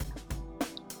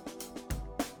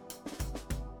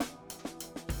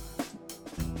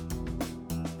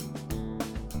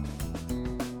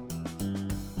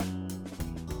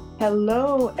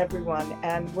Hello, everyone,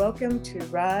 and welcome to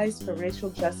Rise for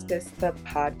Racial Justice, the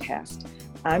podcast.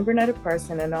 I'm Bernetta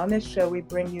Parson, and on this show, we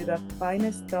bring you the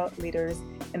finest thought leaders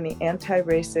in the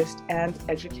anti-racist and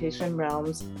education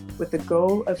realms with the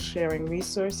goal of sharing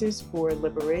resources for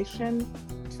liberation,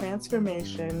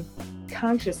 transformation,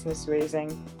 consciousness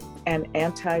raising, and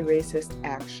anti-racist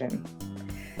action.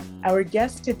 Our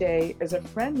guest today is a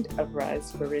friend of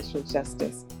Rise for Racial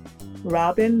Justice.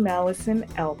 Robin Mallison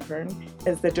Alpern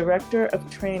is the Director of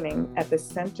Training at the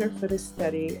Center for the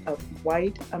Study of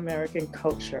White American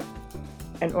Culture,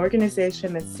 an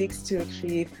organization that seeks to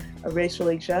achieve a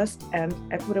racially just and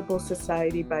equitable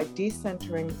society by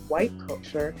decentering white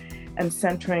culture and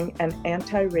centering an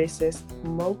anti-racist,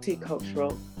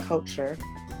 multicultural culture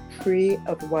free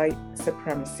of white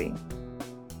supremacy.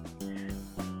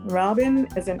 Robin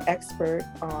is an expert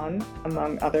on,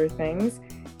 among other things,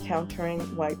 countering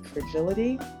white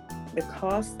fragility, the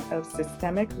cost of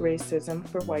systemic racism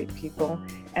for white people,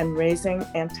 and raising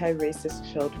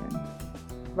anti-racist children.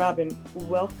 Robin,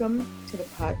 welcome to the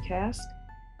podcast.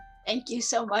 Thank you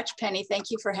so much, Penny. Thank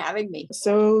you for having me.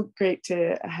 So great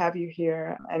to have you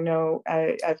here. I know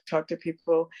I've talked to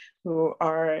people who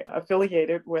are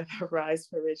affiliated with Rise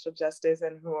for Racial Justice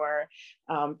and who are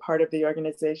part of the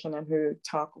organization and who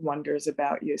talk wonders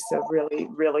about you. So really,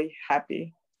 really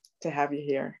happy to have you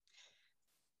here.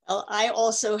 Well, I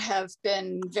also have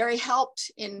been very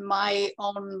helped in my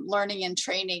own learning and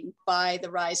training by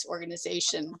the RISE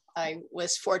organization. I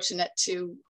was fortunate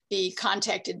to be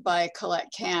contacted by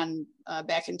Colette Cann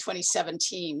back in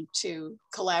 2017 to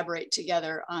collaborate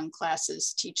together on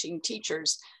classes teaching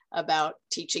teachers about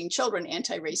teaching children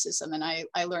anti-racism. And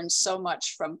I learned so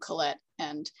much from Colette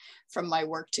and from my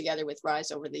work together with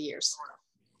RISE over the years.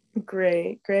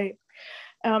 Great.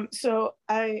 So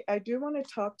I do want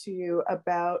to talk to you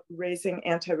about raising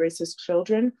anti-racist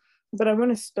children, but I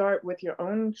want to start with your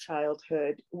own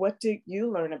childhood. What did you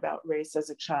learn about race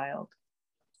as a child?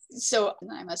 So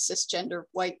I'm a cisgender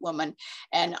white woman,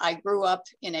 and I grew up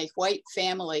in a white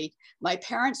family. My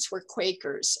parents were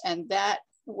Quakers, and that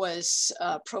was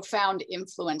a profound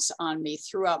influence on me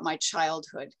throughout my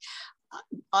childhood.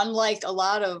 Unlike a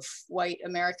lot of white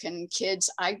American kids,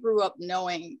 I grew up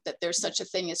knowing that there's such a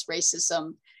thing as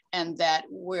racism and that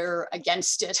we're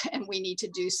against it and we need to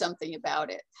do something about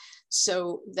it.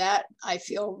 So that I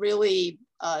feel really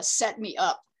set me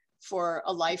up for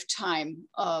a lifetime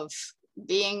of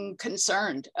being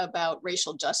concerned about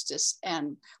racial justice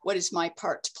and what is my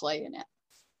part to play in it.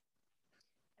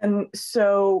 And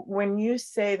so when you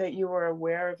say that you were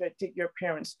aware of it, did your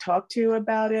parents talk to you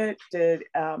about it?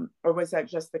 Or was that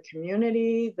just the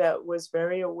community that was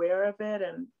very aware of it?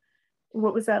 And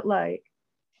what was that like?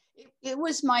 It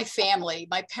was my family,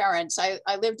 my parents. I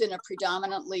lived in a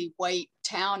predominantly white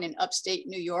town in upstate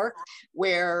New York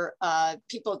where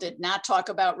people did not talk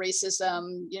about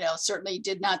racism, certainly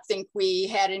did not think we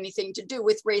had anything to do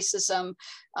with racism,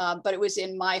 but it was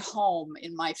in my home,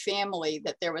 in my family,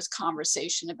 that there was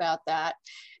conversation about that.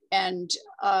 And,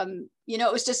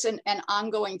 it was just an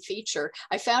ongoing feature.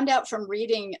 I found out from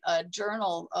reading a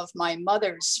journal of my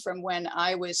mother's from when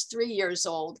I was 3 years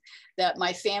old that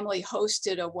my family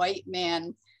hosted a white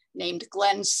man named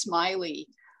Glenn Smiley,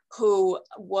 who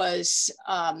was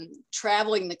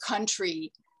traveling the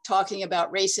country talking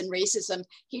about race and racism.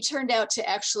 He turned out to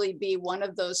actually be one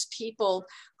of those people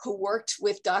who worked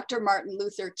with Dr. Martin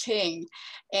Luther King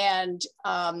and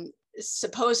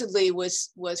supposedly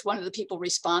was one of the people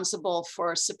responsible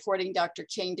for supporting Dr.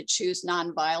 King to choose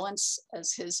nonviolence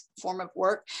as his form of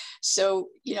work. So,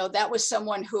 that was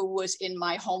someone who was in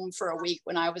my home for a week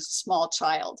when I was a small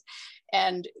child.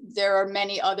 And there are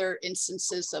many other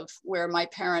instances of where my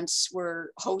parents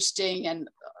were hosting and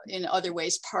in other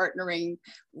ways partnering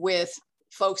with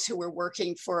folks who were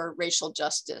working for racial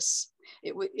justice.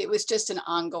 It was just an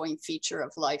ongoing feature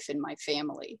of life in my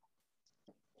family.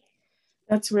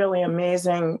 That's really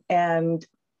amazing. And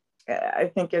I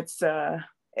think it's an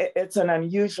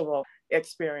unusual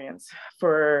experience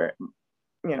for,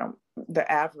 the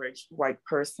average white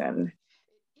person.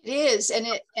 It is, and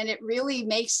it really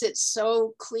makes it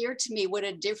so clear to me what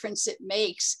a difference it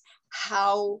makes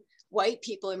how white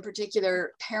people in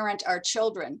particular parent our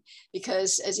children.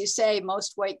 Because as you say,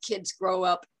 most white kids grow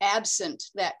up absent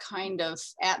that kind of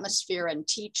atmosphere and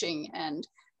teaching and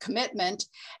commitment.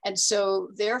 And so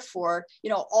therefore,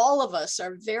 all of us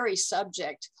are very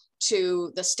subject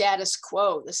to the status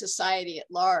quo, the society at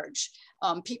large.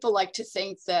 People like to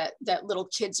think that little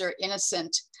kids are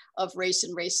innocent of race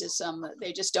and racism.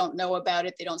 They just don't know about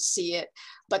it. They don't see it.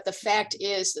 But the fact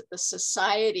is that the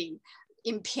society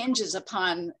impinges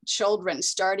upon children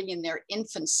starting in their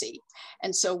infancy.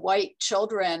 And so white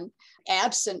children,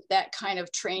 absent that kind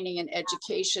of training and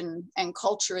education and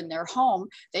culture in their home,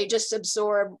 they just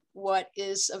absorb what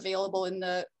is available in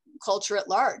the culture at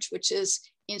large, which is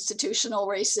institutional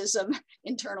racism,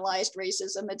 internalized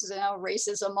racism. It's now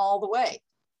racism all the way.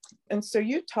 And so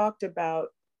you talked about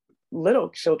little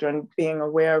children being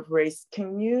aware of race.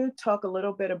 Can you talk a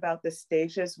little bit about the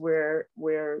stages where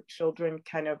children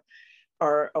kind of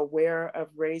are aware of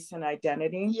race and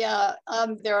identity? Yeah,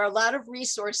 there are a lot of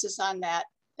resources on that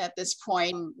at this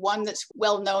point. One that's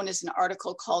well known is an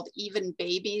article called Even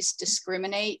Babies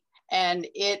Discriminate. And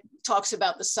it talks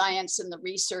about the science and the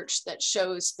research that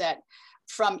shows that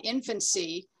from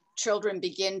infancy, children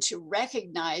begin to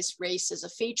recognize race as a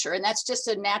feature. And that's just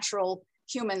a natural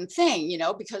human thing, you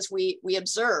know, because we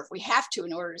observe. We have to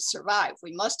in order to survive.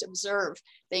 We must observe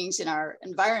things in our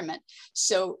environment.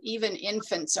 So even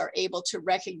infants are able to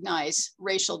recognize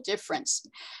racial difference.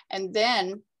 And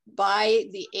then by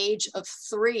the age of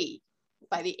 3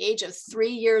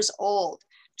 years old,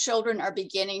 children are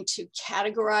beginning to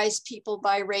categorize people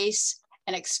by race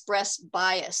and express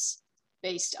bias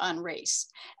based on race.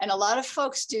 And a lot of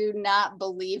folks do not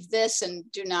believe this and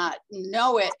do not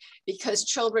know it, because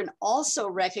children also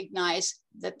recognize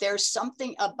that there's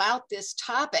something about this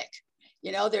topic.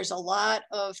 You know, there's a lot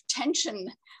of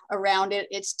tension around it.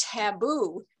 It's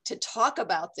taboo to talk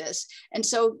about this. And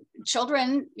so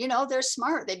children, you know, they're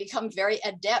smart. They become very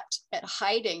adept at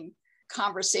hiding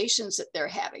conversations that they're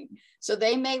having. So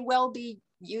they may well be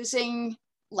using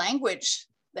language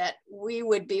that we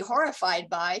would be horrified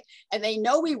by, and they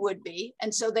know we would be.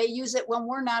 And so they use it when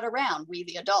we're not around, we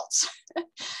the adults.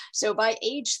 So by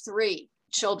age 3,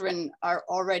 children are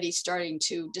already starting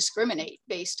to discriminate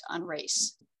based on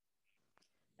race.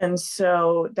 And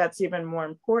so that's even more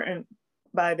important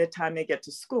by the time they get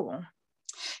to school.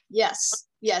 Yes,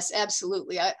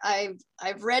 absolutely.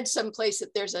 I've read someplace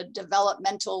that there's a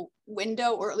developmental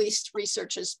window, or at least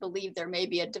researchers believe there may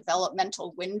be a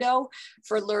developmental window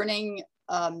for learning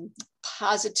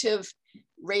positive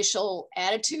racial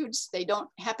attitudes. They don't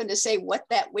happen to say what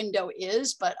that window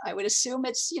is, but I would assume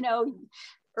it's, you know,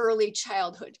 early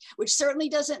childhood, which certainly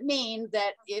doesn't mean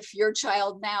that if your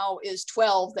child now is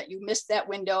 12, that you missed that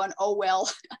window and, oh, well,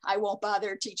 I won't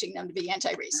bother teaching them to be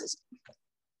anti-racist.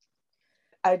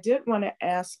 I did want to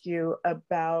ask you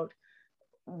about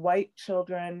white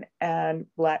children and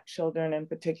Black children in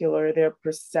particular, their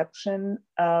perception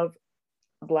of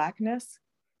Blackness.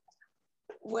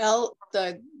 Well,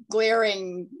 the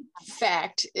glaring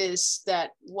fact is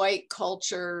that white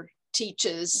culture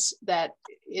teaches that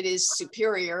it is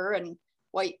superior and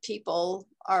white people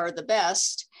are the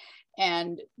best.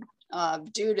 And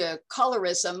due to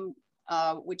colorism,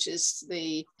 which is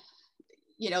the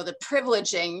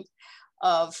privileging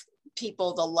of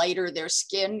people, the lighter their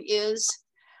skin is,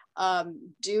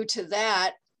 due to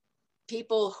that,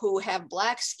 people who have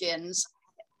Black skins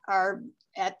are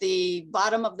at the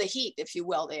bottom of the heap, if you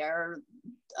will. They are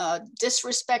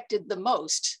disrespected the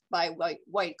most by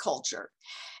white culture.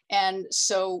 And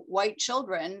so white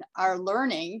children are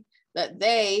learning that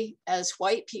they, as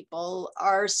white people,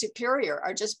 are superior,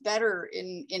 are just better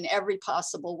in every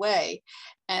possible way.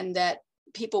 And that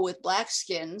people with Black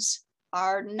skins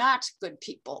are not good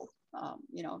people,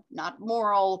 not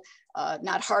moral,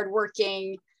 not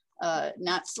hardworking,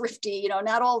 not thrifty,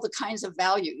 not all the kinds of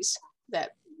values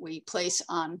that we place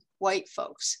on white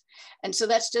folks. And so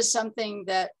that's just something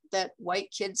that white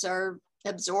kids are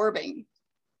absorbing.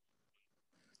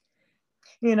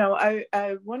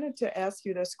 I wanted to ask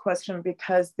you this question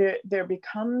because there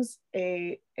becomes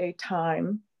a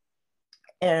time,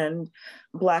 and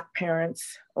Black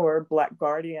parents or Black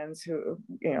guardians who,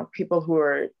 people who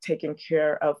are taking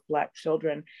care of Black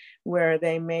children, where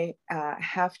they may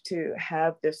have to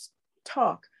have this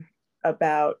talk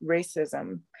about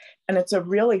racism. And it's a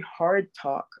really hard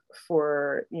talk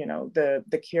for,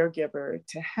 the caregiver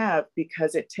to have,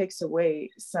 because it takes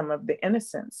away some of the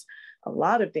innocence, a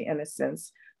lot of the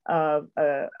innocence of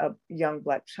a young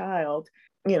Black child,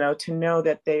 to know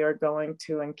that they are going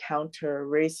to encounter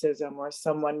racism, or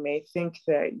someone may think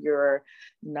that you're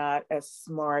not as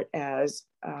smart as,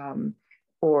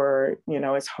 or,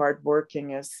 as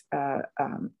hardworking as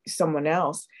someone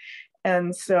else.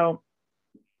 And so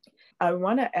I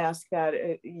want to ask that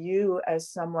you, as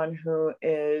someone who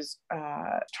is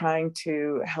trying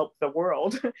to help the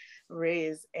world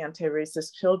raise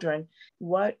anti-racist children,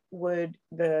 what would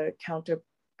the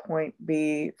counterpoint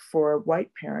be for white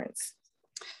parents?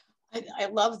 I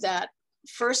love that.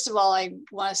 First of all, I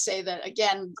want to say that,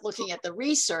 again, looking at the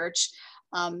research,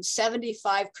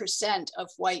 75% of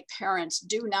white parents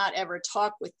do not ever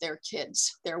talk with their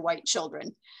kids, their white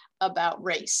children, about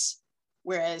race.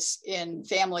 Whereas in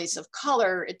families of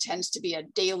color, it tends to be a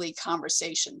daily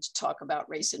conversation to talk about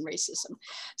race and racism.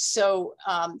 So,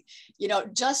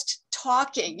 just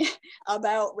talking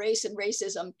about race and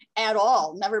racism at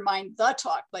all, never mind the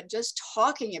talk, but just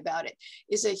talking about it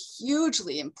is a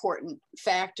hugely important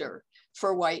factor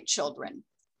for white children.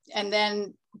 And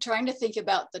then trying to think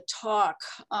about the talk,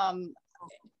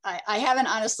 I haven't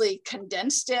honestly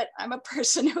condensed it. I'm a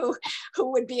person who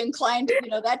would be inclined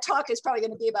to, that talk is probably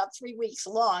going to be about 3 weeks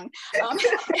long.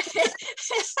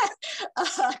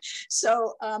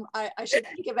 So I should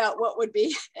think about what would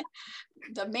be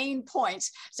the main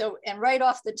points. So, and right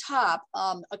off the top,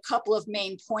 a couple of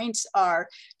main points are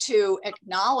to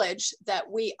acknowledge that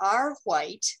we are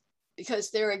white,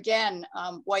 because there again,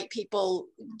 white people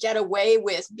get away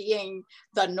with being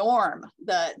the norm,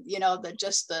 the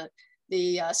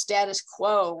status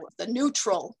quo, the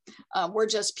neutral, we're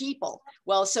just people.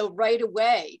 Well, so right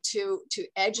away to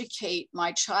educate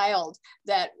my child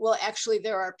that, well, actually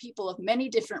there are people of many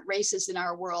different races in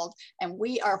our world, and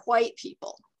we are white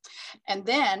people. And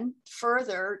then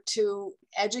further to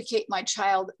educate my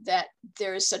child that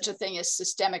there is such a thing as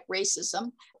systemic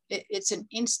racism. It's an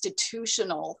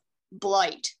institutional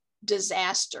blight,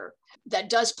 disaster that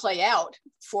does play out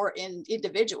for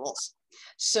individuals.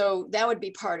 So that would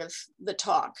be part of the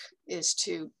talk, is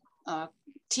to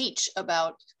teach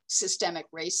about systemic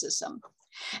racism.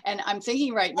 And I'm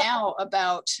thinking right now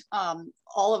about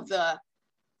all of the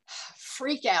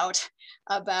freak out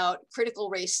about critical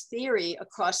race theory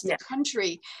across the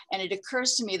country. And it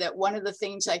occurs to me that one of the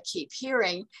things I keep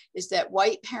hearing is that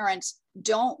white parents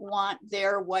don't want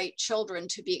their white children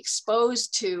to be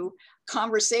exposed to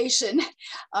conversation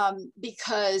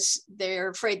because they're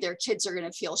afraid their kids are going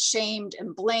to feel shamed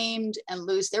and blamed and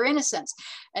lose their innocence.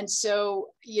 And so,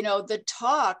 the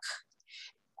talk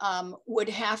would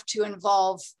have to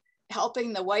involve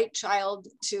helping the white child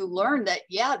to learn that,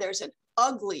 yeah, there's an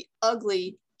ugly,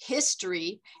 ugly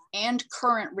history and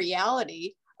current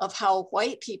reality of how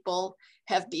white people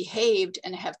have behaved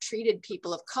and have treated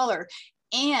people of color.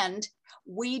 And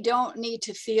we don't need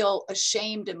to feel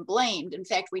ashamed and blamed. In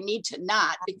fact, we need to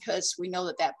not, because we know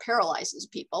that that paralyzes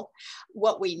people.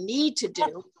 What we need to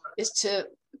do is to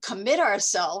commit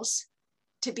ourselves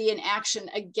to be in action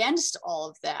against all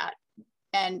of that,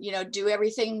 and do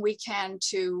everything we can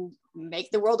to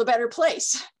make the world a better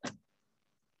place.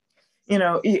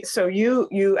 So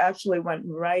you actually went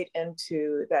right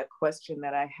into that question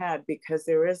that I had, because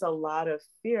there is a lot of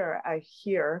fear I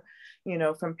hear,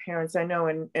 from parents. I know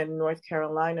in North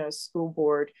Carolina, a school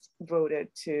board voted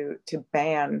to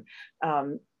ban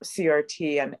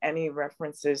CRT and any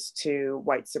references to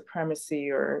white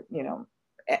supremacy or,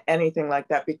 anything like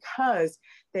that, because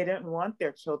they didn't want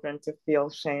their children to feel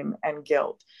shame and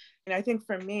guilt. And I think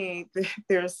for me,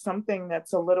 there's something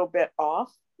that's a little bit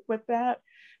off with that,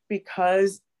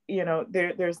 because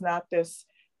there's not this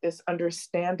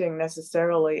understanding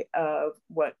necessarily of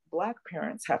what Black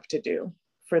parents have to do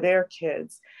for their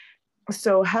kids.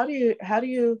 So how do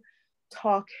you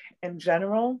talk in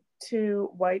general to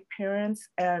white parents,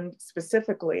 and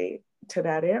specifically to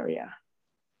that area?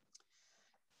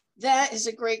 That is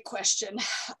a great question.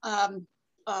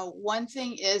 One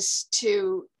thing is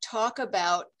to talk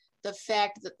about the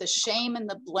fact that the shame and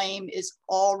the blame is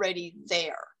already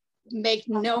there. Make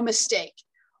no mistake,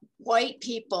 white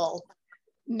people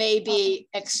may be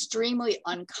extremely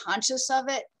unconscious of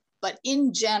it, but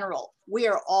in general, we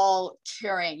are all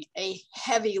carrying a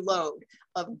heavy load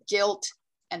of guilt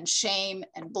and shame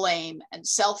and blame and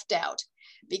self-doubt,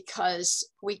 because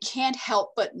we can't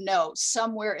help but know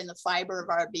somewhere in the fiber of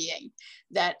our being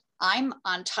that I'm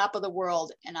on top of the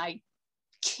world and I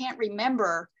can't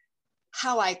remember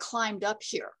how I climbed up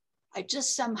here. I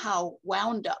just somehow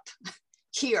wound up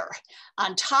here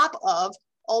on top of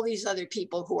all these other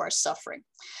people who are suffering.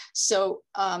 So,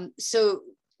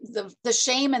 the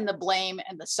shame and the blame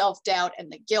and the self-doubt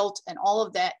and the guilt and all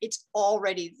of that, it's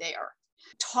already there.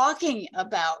 Talking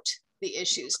about the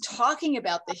issues, talking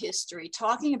about the history,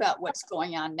 talking about what's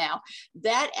going on now,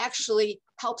 that actually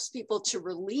helps people to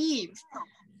relieve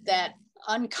that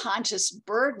unconscious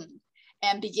burden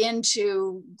and begin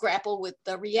to grapple with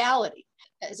the reality.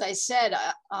 As I said,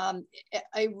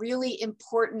 a really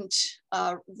important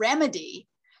remedy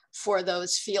for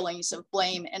those feelings of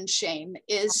blame and shame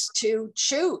is to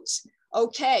choose.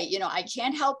 Okay, I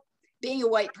can't help being a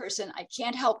white person. I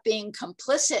can't help being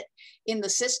complicit in the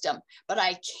system, but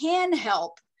I can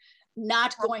help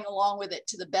not going along with it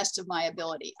to the best of my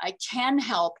ability. I can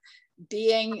help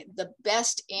being the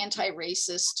best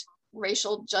anti-racist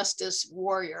racial justice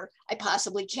warrior I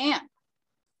possibly can.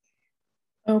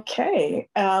 Okay,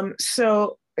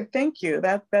 so thank you.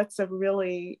 That's a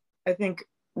really, I think,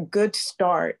 good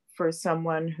start for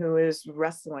someone who is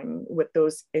wrestling with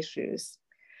those issues.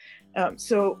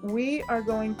 So we are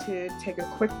going to take a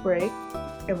quick break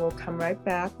and we'll come right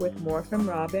back with more from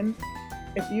Robin.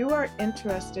 If you are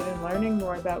interested in learning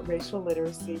more about racial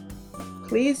literacy,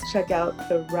 please check out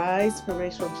the Rise for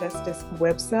Racial Justice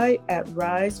website at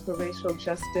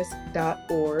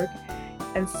riseforracialjustice.org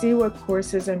and see what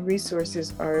courses and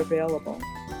resources are available.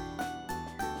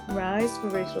 Rise for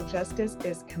Racial Justice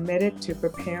is committed to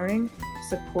preparing,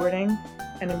 supporting,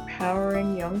 and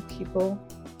empowering young people,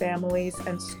 families,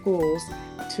 and schools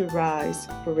to rise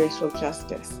for racial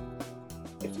justice.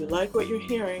 If you like what you're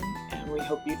hearing, and we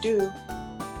hope you do,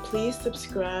 please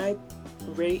subscribe,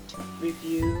 rate,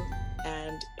 review,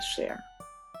 and share.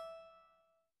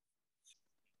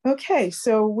 Okay,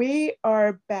 so we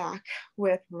are back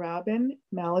with Robin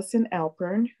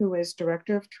Mallison-Alpern, who is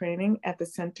Director of Training at the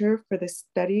Center for the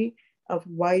Study of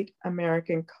White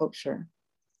American Culture.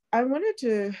 I wanted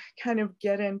to kind of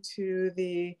get into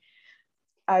the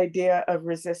idea of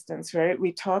resistance, right?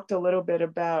 We talked a little bit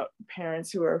about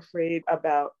parents who are afraid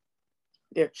about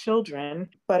their children,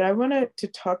 but I wanted to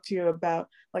talk to you about,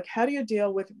 like, how do you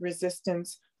deal with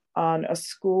resistance on a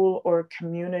school or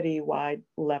community-wide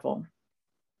level?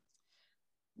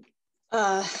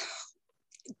 That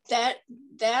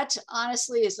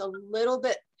honestly is a little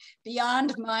bit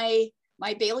beyond my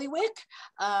bailiwick.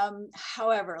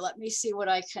 However, let me see what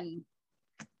I can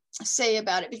say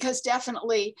about it, because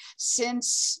definitely,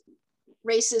 since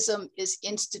racism is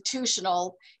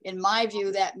institutional, in my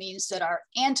view, that means that our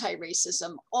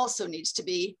anti-racism also needs to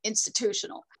be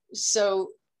institutional. So,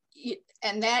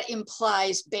 and that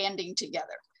implies banding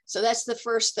together. So that's the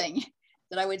first thing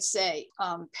that I would say.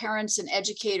 Parents and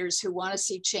educators who want to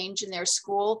see change in their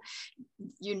school,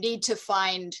 you need to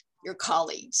find your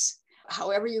colleagues.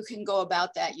 However you can go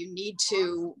about that, you need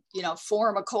to,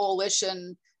 form a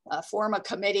coalition, form a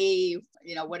committee,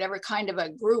 whatever kind of a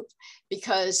group,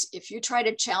 because if you try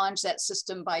to challenge that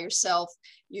system by yourself,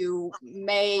 you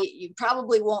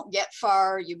probably won't get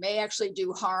far. You may actually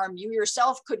do harm. You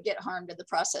yourself could get harmed in the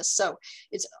process. So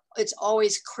it's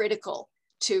always critical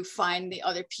to find the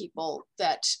other people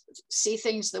that see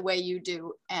things the way you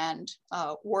do and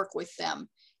work with them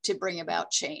to bring about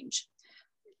change.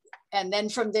 And then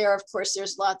from there, of course,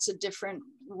 there's lots of different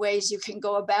ways you can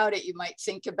go about it. You might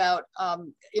think about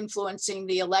influencing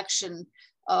the election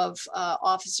of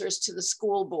officers to the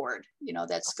school board.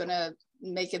 That's going to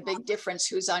make a big difference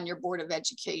who's on your board of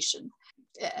education.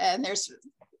 And there's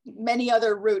many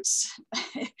other routes.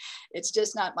 It's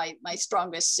just not my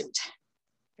strongest suit.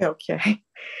 Okay.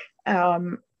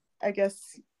 I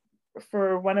guess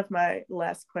for one of my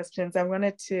last questions, I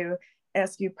wanted to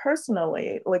ask you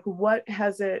personally, like, what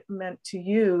has it meant to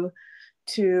you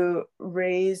to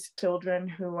raise children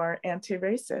who are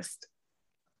anti-racist?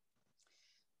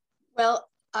 Well,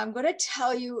 I'm going to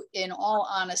tell you in all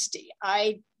honesty,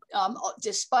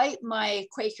 despite my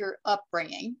Quaker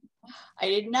upbringing, I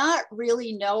did not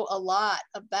really know a lot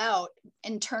about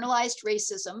internalized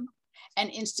racism and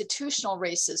institutional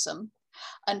racism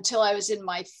until I was in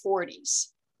my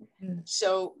 40s. Mm-hmm.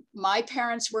 So my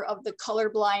parents were of the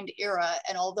colorblind era,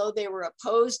 and although they were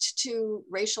opposed to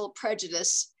racial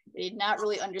prejudice, they did not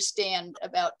really understand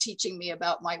about teaching me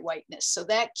about my whiteness. So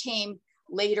that came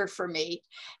later for me.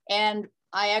 And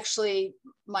I actually,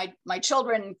 my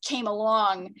children came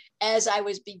along as I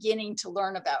was beginning to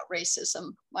learn about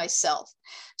racism myself.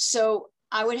 So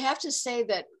I would have to say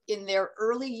that in their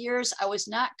early years, I was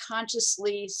not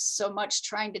consciously so much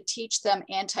trying to teach them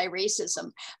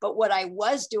anti-racism, but what I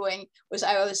was doing was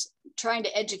I was trying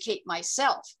to educate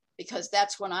myself, because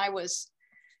that's when I was,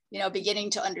 beginning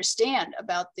to understand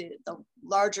about the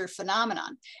larger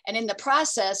phenomenon. And in the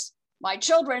process, my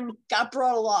children got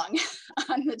brought along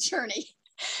on the journey.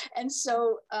 And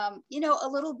so, a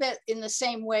little bit in the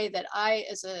same way that I,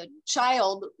 as a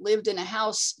child, lived in a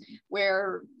house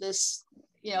where this,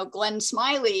 Glenn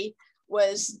Smiley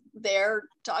was there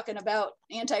talking about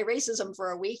anti-racism for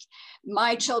a week,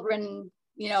 my children,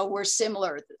 were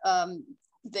similar.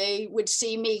 They would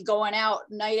see me going out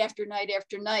night after night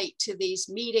after night to these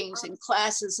meetings and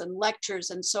classes and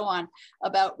lectures and so on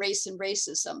about race and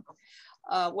racism.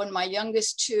 When my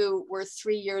youngest two were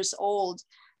 3 years old,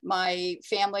 my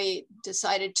family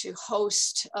decided to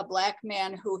host a Black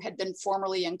man who had been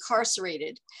formerly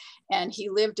incarcerated, and he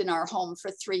lived in our home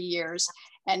for 3 years.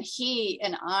 And he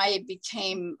and I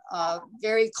became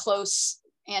very close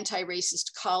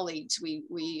anti-racist colleagues. We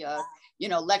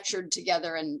lectured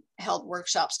together and held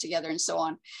workshops together and so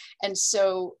on. And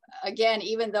so again,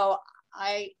 even though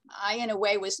I in a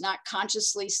way was not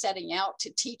consciously setting out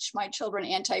to teach my children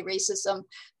anti-racism,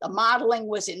 the modeling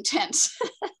was intense.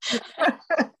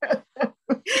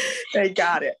 They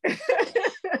got it.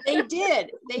 They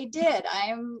did.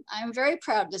 I'm very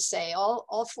proud to say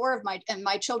all four of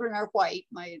my children are white.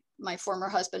 My former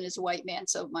husband is a white man,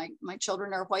 so my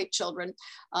children are white children,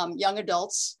 young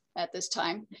adults at this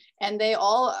time, and they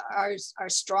all are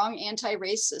strong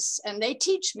anti-racists, and they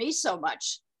teach me so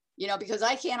much, because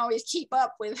I can't always keep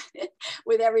up with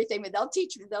with everything, but they'll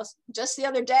teach me. Just the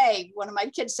other day, one of my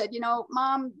kids said,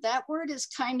 Mom, that word is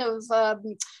kind of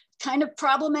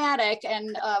problematic,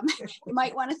 and you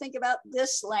might want to think about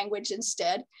this language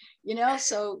instead,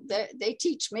 so they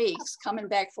teach me. It's coming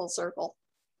back full circle.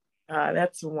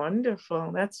 That's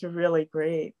wonderful. That's really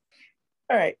great.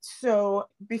 All right, so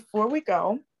before we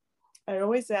go, I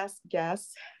always ask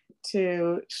guests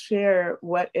to share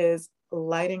what is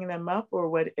lighting them up or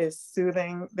what is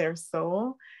soothing their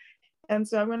soul. And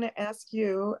so I'm going to ask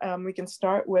you, we can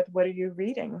start with, what are you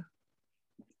reading?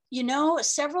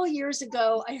 Several years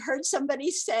ago, I heard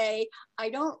somebody say, I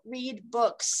don't read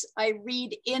books, I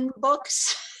read in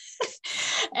books.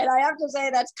 And I have to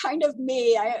say, that's kind of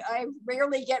me. I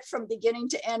rarely get from beginning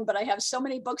to end, but I have so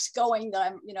many books going that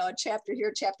I'm, a chapter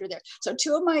here, chapter there. So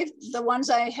two of the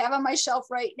ones I have on my shelf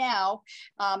right now,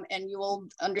 and you will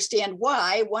understand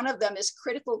why. One of them is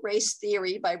Critical Race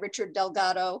Theory by Richard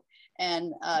Delgado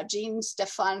and Jean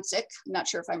Stefancic. I'm not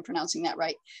sure if I'm pronouncing that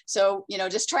right. So,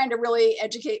 just trying to really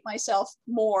educate myself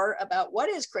more about what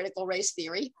is critical race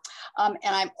theory. And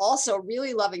I'm also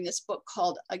really loving this book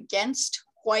called Against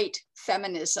White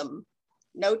Feminism,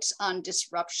 Notes on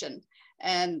Disruption.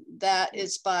 And that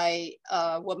is by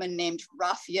a woman named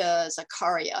Rafia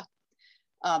Zakaria.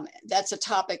 That's a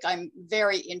topic I'm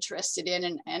very interested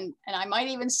in, and I might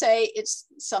even say it's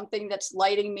something that's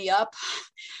lighting me up.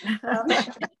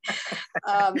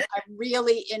 I'm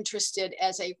really interested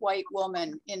as a white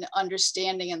woman in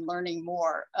understanding and learning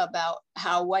more about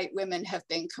how white women have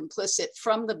been complicit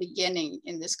from the beginning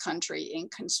in this country in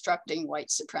constructing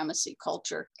white supremacy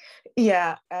culture.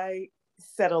 Yeah, I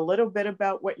said a little bit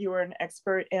about what you were an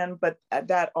expert in, but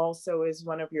that also is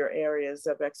one of your areas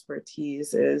of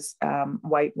expertise, is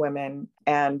white women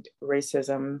and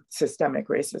racism, systemic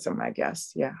racism, I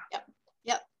guess. Yeah.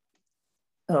 Yep.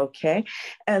 Okay.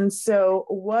 And so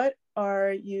what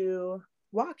are you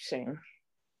watching?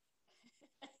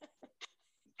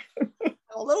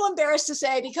 I'm a little embarrassed to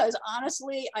say, because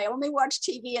honestly, I only watch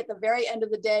TV at the very end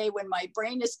of the day when my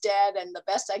brain is dead, and the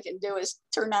best I can do is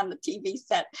turn on the TV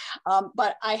set.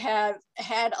 But I have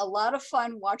had a lot of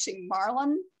fun watching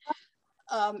Marlon,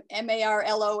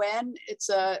 Marlon. It's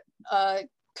a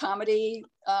comedy,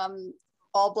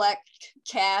 all Black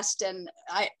cast, and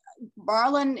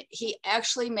Marlon, he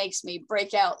actually makes me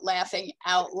break out laughing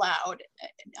out loud.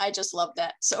 I just love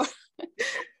that. So.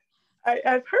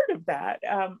 I've heard of that,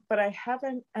 but I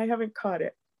haven't caught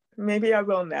it. Maybe I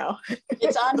will now.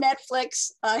 It's on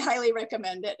Netflix. I highly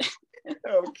recommend it.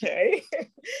 Okay.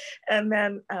 And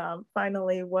then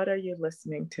finally, what are you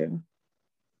listening to?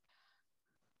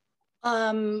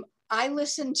 I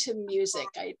listen to music.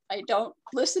 I don't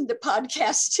listen to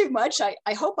podcasts too much.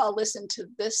 I hope I'll listen to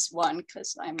this one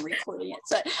because I'm recording it.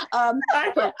 So,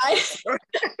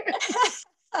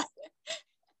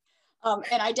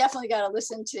 and I definitely got to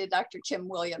listen to Dr. Kim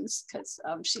Williams, because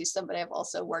she's somebody I've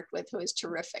also worked with who is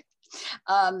terrific.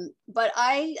 But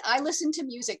I listen to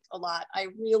music a lot. I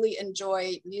really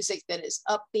enjoy music that is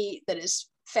upbeat, that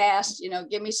is fast,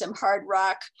 give me some hard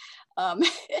rock.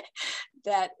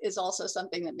 That is also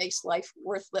something that makes life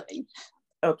worth living.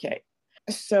 Okay.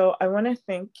 So I want to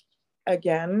thank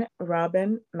again,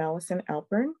 Robin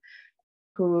Mallison-Alpern,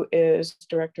 who is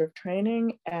Director of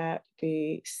Training at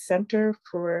the Center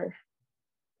for,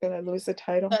 did I lose the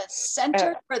title? The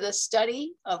Center for the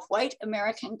Study of White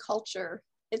American Culture.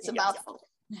 It's a mouthful.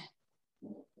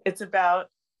 It's about?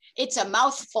 It's a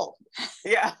mouthful.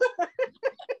 Yeah.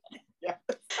 Yeah.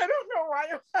 I don't know why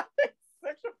I'm having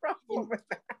such a problem with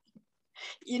that.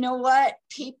 You know what?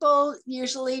 People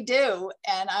usually do.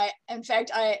 And in fact,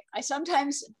 I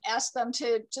sometimes ask them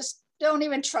to just don't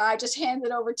even try, just hand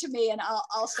it over to me and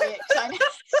I'll say it.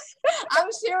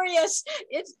 I'm serious.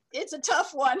 It's a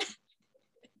tough one.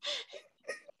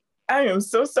 I am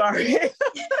so sorry.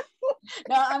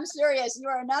 No, I'm serious. You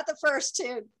are not the first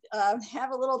to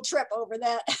have a little trip over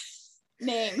that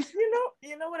name.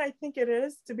 You know what I think it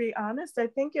is, to be honest? I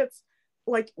think it's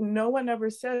like no one ever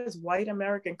says white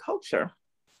American culture.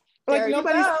 Like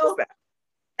nobody says that.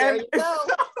 There you go.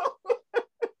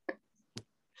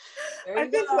 I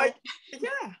think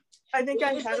I think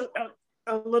I had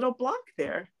a little block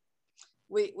there.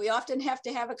 We often have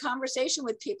to have a conversation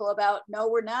with people about, no,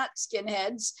 we're not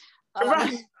skinheads.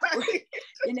 Right.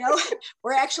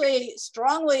 We're actually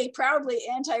strongly, proudly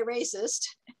anti-racist.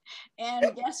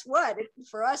 And guess what?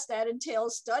 For us, that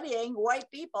entails studying white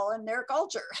people and their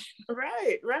culture.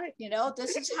 Right.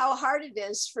 This is how hard it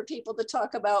is for people to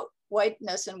talk about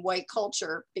whiteness and white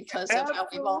culture because of how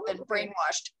we've all been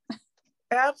brainwashed.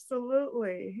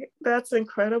 Absolutely. That's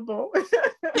incredible.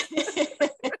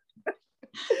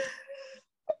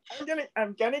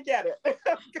 I'm gonna get it.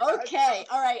 Okay.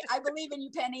 All right. I believe in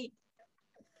you, Penny.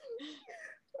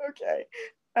 Okay.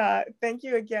 Thank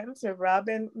you again to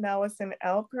Robin Mallison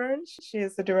Alpern. She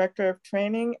is the Director of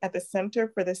Training at the Center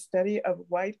for the Study of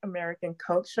White American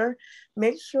Culture.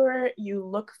 Make sure you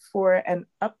look for an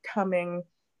upcoming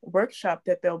workshop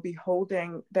that they'll be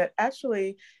holding that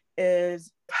actually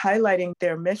is highlighting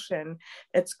their mission.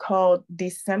 It's called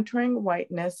Decentering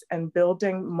Whiteness and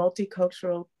Building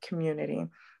Multicultural Community.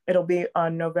 It'll be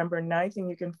on November 9th, and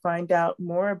you can find out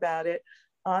more about it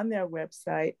on their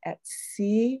website at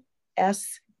cswac.org.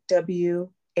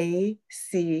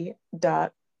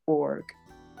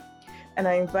 And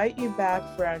I invite you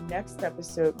back for our next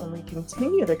episode when we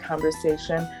continue the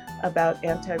conversation about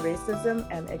anti-racism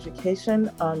and education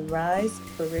on Rise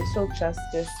for Racial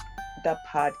Justice, the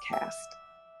podcast.